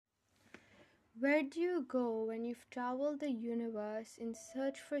Where do you go when you've traveled the universe in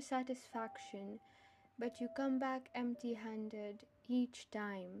search for satisfaction, but you come back empty handed each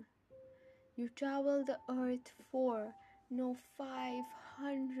time? You travel the earth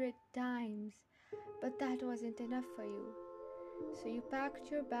 500 times, but that wasn't enough for you. So you packed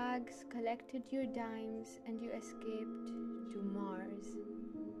your bags, collected your dimes, and you escaped to Mars.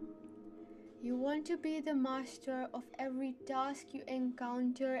 You want to be the master of every task you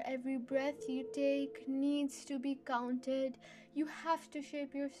encounter, every breath you take needs to be counted. You have to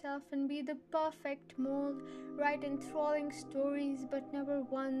shape yourself and be the perfect mold, write enthralling stories, but never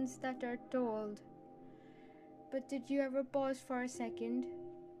ones that are told. But did you ever pause for a second?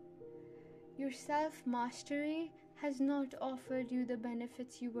 Your self-mastery has not offered you the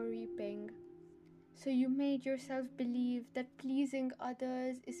benefits you were reaping. So you made yourself believe that pleasing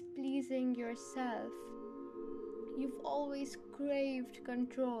others is pleasing yourself. You've always craved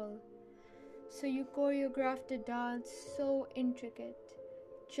control. So you choreographed a dance so intricate,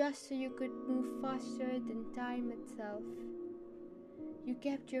 just so you could move faster than time itself. You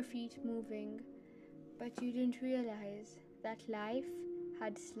kept your feet moving, but you didn't realize that life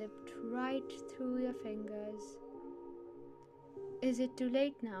had slipped right through your fingers. Is it too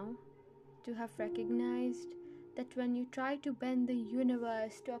late now to have recognized that when you try to bend the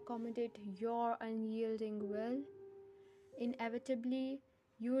universe to accommodate your unyielding will, inevitably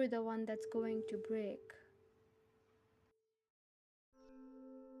you're the one that's going to break?